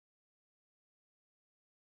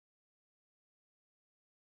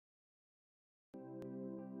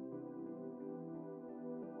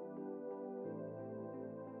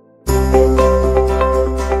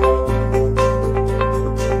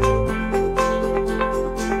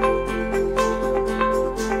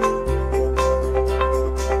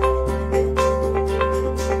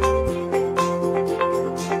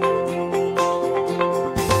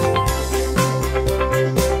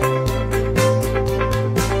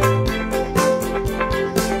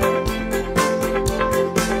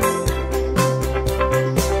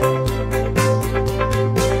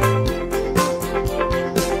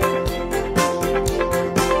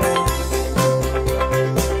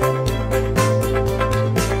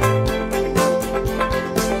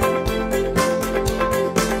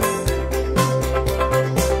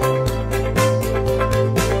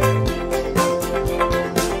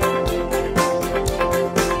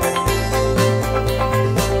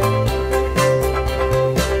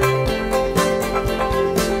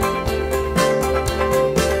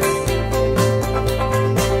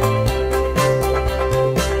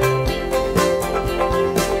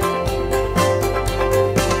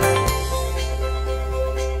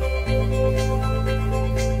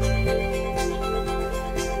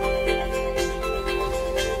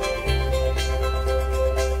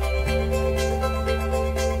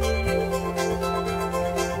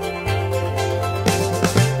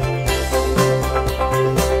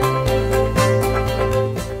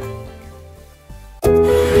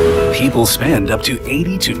people spend up to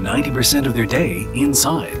 80 to 90% of their day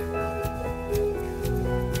inside.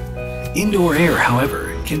 Indoor air,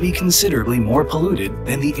 however, can be considerably more polluted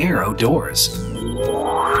than the air outdoors.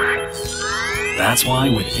 That's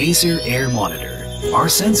why with Acer Air Monitor, our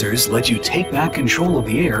sensors let you take back control of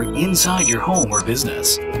the air inside your home or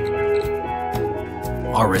business.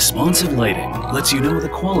 Our responsive lighting lets you know the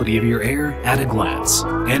quality of your air at a glance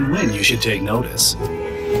and when you should take notice.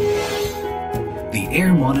 The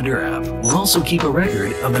Air Monitor app will also keep a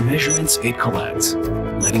record of the measurements it collects,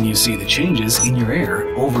 letting you see the changes in your air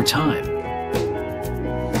over time.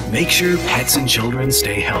 Make sure pets and children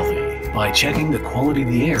stay healthy by checking the quality of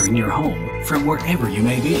the air in your home from wherever you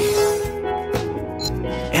may be.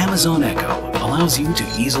 Amazon Echo allows you to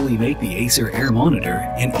easily make the Acer Air Monitor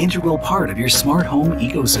an integral part of your smart home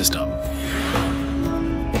ecosystem.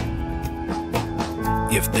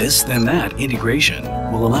 If this then that integration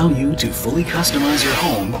will allow you to fully customize your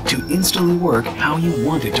home to instantly work how you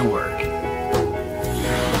want it to work.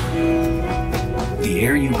 The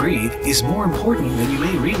air you breathe is more important than you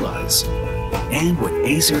may realize. And with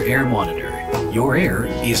Acer Air Monitor, your air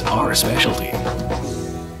is our specialty.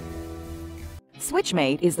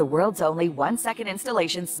 Switchmate is the world's only 1-second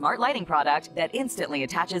installation smart lighting product that instantly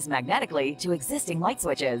attaches magnetically to existing light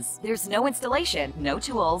switches. There's no installation, no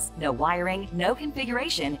tools, no wiring, no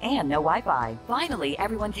configuration, and no Wi-Fi. Finally,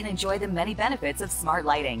 everyone can enjoy the many benefits of smart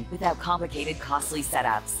lighting without complicated, costly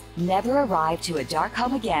setups. Never arrive to a dark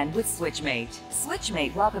home again with Switchmate.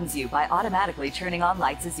 Switchmate welcomes you by automatically turning on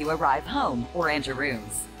lights as you arrive home or enter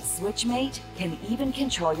rooms. Switchmate can even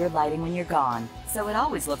control your lighting when you're gone, so it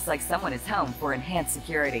always looks like someone is home for enhanced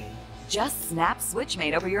security. Just snap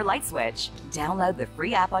Switchmate over your light switch, download the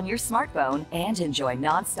free app on your smartphone, and enjoy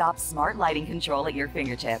non-stop smart lighting control at your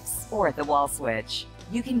fingertips or at the wall switch.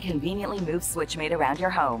 You can conveniently move Switchmate around your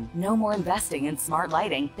home. No more investing in smart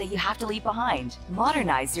lighting that you have to leave behind.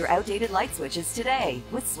 Modernize your outdated light switches today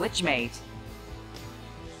with Switchmate.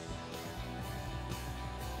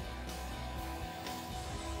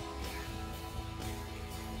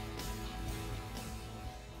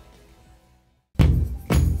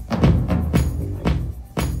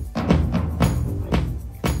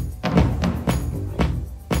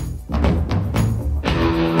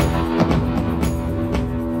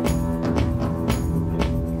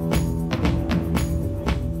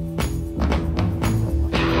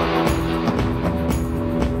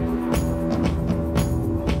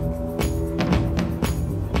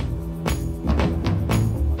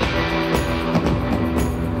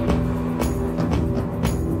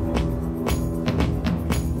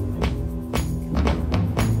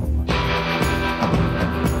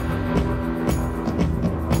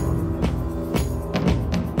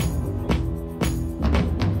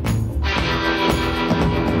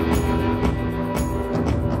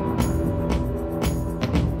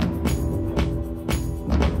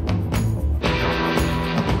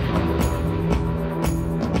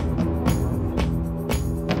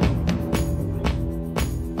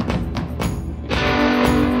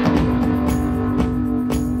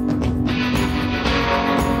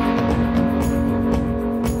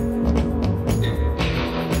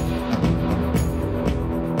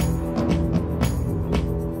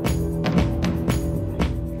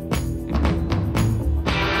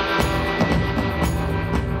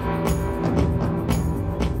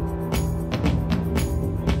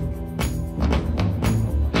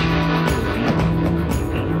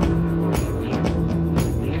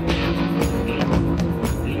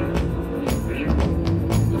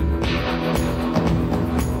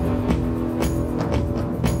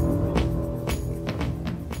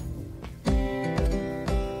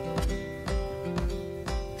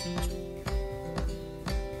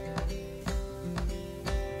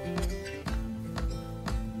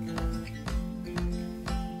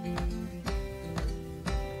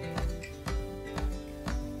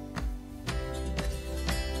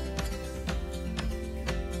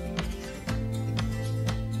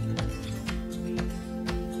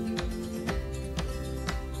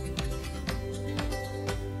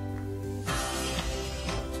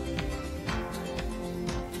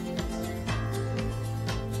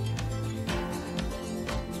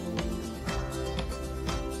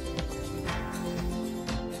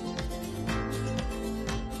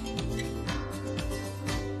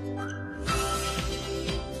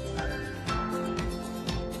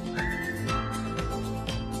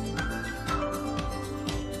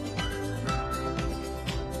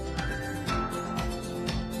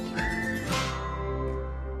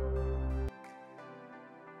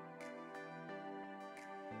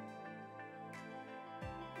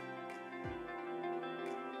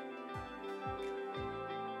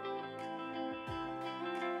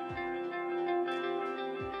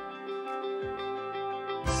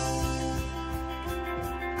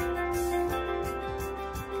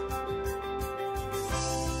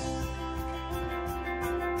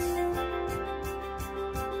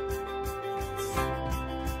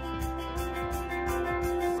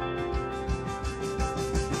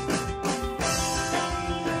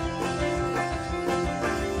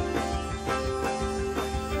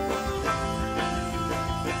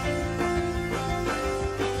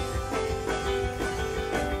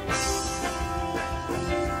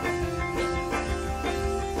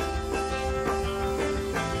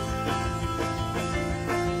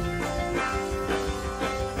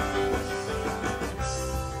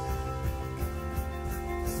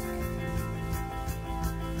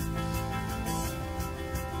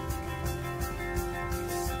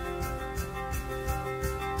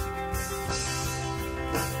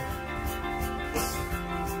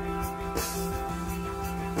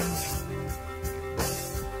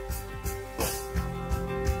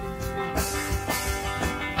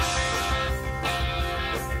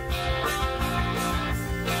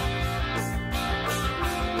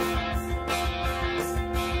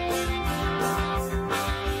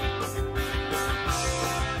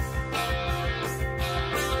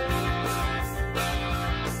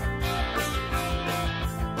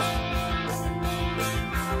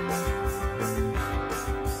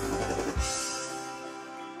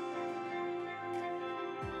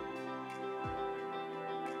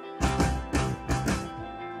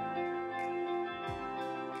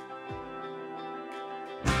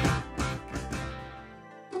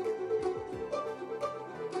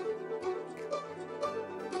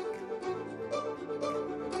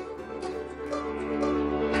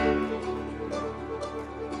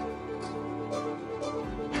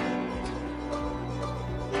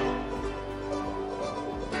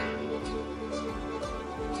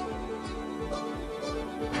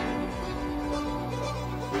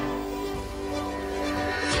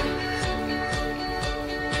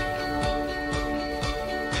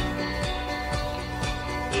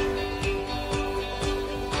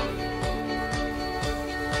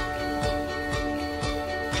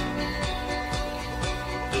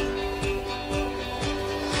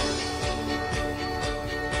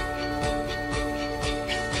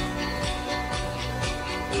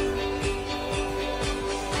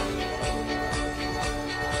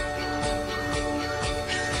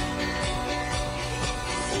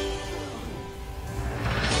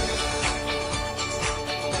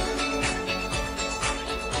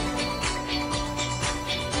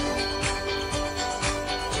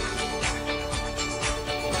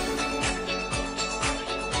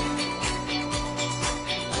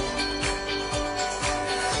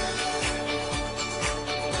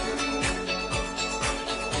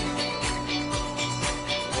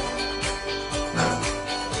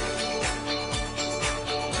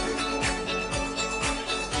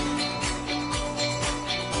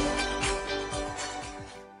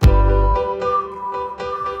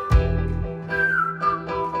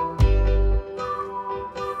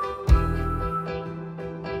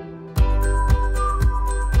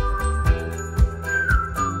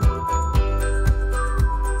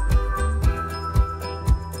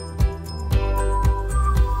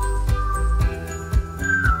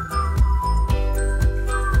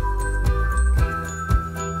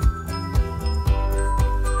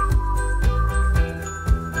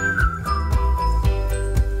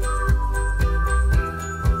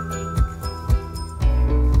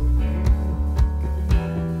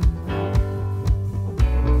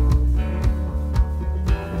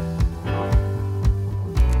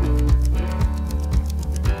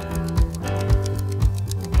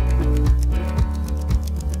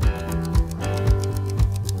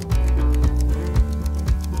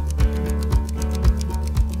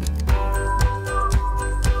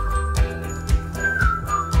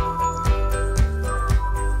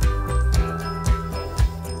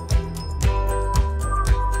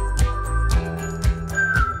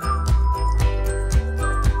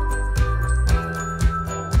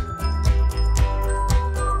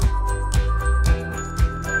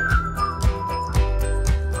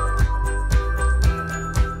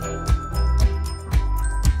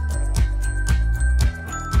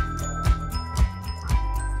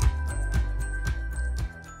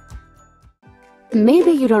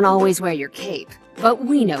 Maybe you don't always wear your cape, but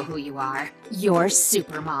we know who you are. You're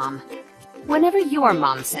Super Mom. Whenever your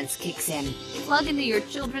mom sense kicks in, plug into your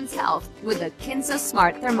children's health with a Kinsa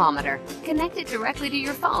Smart Thermometer. Connect it directly to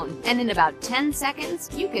your phone, and in about 10 seconds,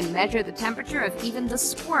 you can measure the temperature of even the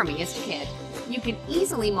squirmiest kid. You can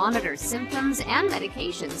easily monitor symptoms and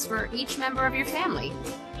medications for each member of your family.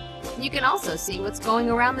 You can also see what's going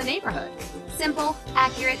around the neighborhood. Simple,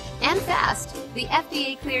 accurate, and fast, the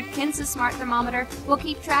FDA-cleared Kinsa Smart Thermometer will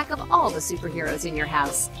keep track of all the superheroes in your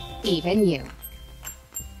house, even you.